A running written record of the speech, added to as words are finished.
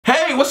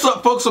what's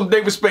up, folks? I'm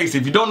David Spates.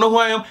 If you don't know who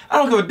I am, I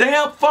don't give a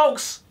damn,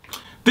 folks.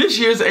 This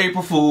year's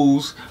April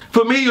Fool's,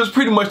 for me, it was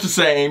pretty much the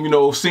same. You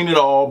know, seen it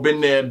all,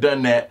 been there,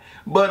 done that.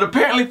 But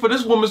apparently for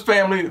this woman's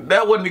family,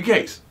 that wasn't the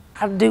case.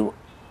 I do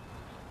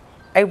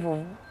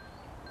April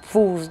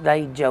Fool's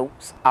Day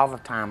jokes all the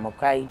time,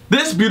 okay?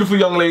 This beautiful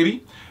young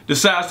lady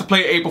decides to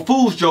play an April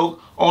Fool's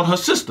joke on her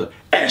sister,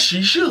 as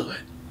she should.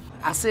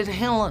 I said,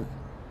 Helen,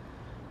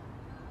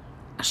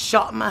 I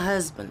shot my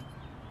husband.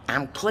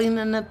 I'm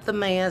cleaning up the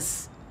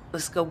mess.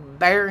 Let's go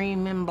bury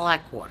him in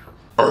Blackwater.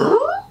 Now,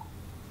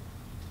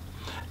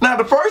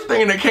 the first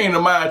thing that came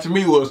to mind to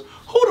me was,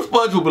 who the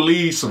fudge would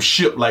believe some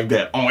shit like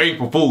that on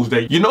April Fool's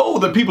Day? You know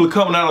that people are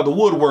coming out of the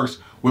woodworks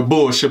with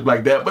bullshit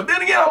like that. But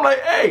then again, I'm like,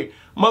 hey,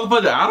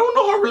 motherfucker, I don't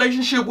know her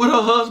relationship with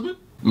her husband.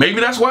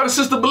 Maybe that's why the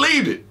sister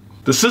believed it.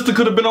 The sister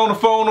could have been on the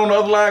phone on the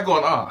other line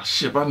going, ah,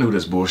 shit, I knew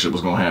this bullshit was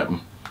gonna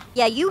happen.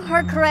 Yeah, you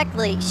heard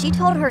correctly. She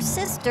told her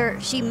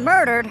sister she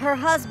murdered her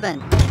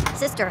husband.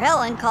 Sister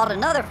Helen called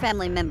another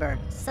family member.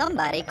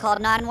 Somebody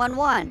called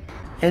 911.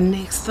 And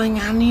next thing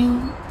I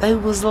knew, there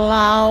was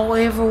law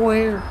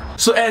everywhere.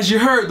 So as you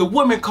heard, the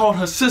woman called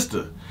her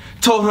sister,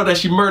 told her that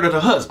she murdered her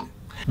husband.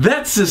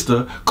 That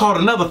sister called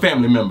another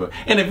family member,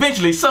 and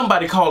eventually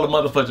somebody called the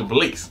motherfucking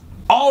police.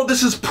 All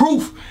this is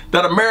proof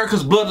that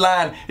America's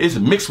bloodline is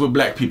mixed with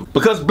black people,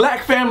 because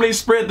black families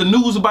spread the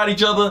news about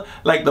each other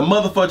like the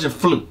motherfucking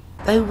flu.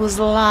 There was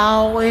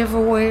law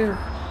everywhere.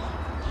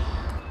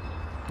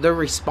 The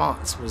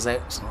response was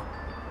excellent.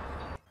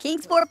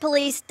 Kingsport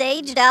police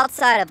staged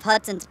outside of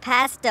Hudson's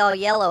pastel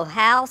yellow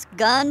house,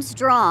 guns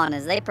drawn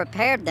as they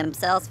prepared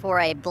themselves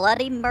for a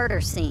bloody murder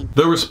scene.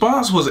 The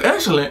response was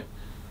excellent.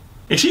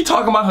 Is she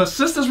talking about her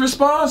sister's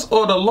response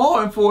or the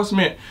law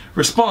enforcement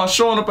response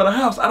showing up at her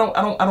house? I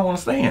don't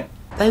understand.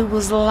 There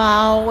was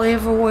law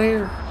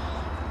everywhere.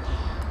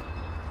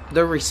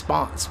 The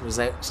response was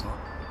excellent.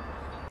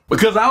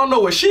 Because I don't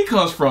know where she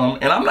comes from,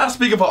 and I'm not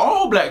speaking for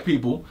all black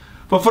people,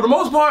 but for the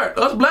most part,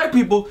 us black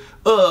people,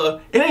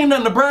 it ain't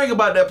nothing to brag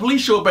about that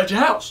police show up at your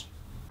house.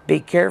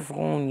 Be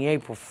careful on the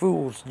April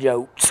Fool's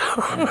jokes.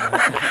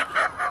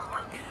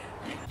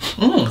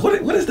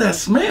 What is that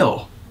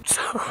smell?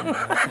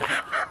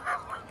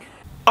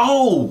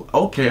 Oh,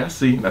 okay, I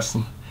see. That's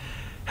some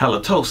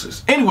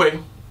halitosis. Anyway,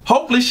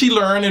 hopefully she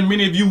learned, and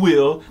many of you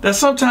will, that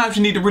sometimes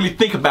you need to really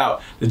think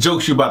about the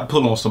jokes you're about to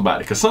pull on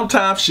somebody, because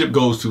sometimes shit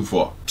goes too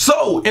far.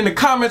 So, in the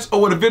comments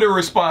or with a video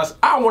response,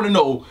 I want to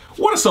know,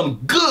 what are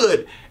some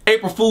good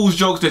April Fool's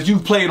jokes that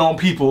you've played on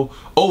people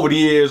over the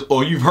years,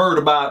 or you've heard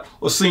about,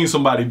 or seen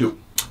somebody do?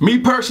 Me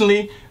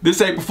personally,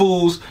 this April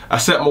Fool's, I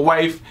sat my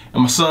wife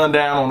and my son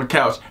down on the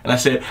couch, and I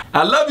said,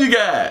 I love you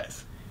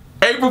guys,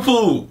 April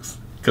Fool's,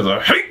 because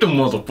I hate them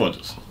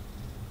motherfuckers.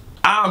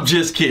 I'm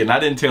just kidding. I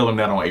didn't tell them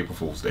that on April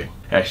Fool's Day.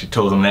 I actually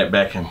told them that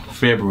back in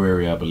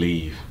February, I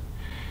believe.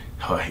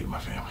 Oh, I hate my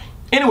family.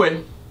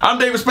 Anyway, I'm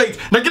David Spates.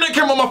 Now get that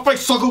camera on my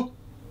face, sucker.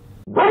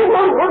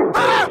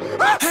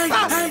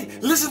 Hey,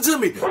 listen to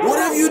me.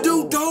 Whatever you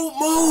do, don't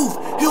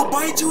move. He'll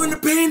bite you in the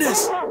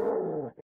penis.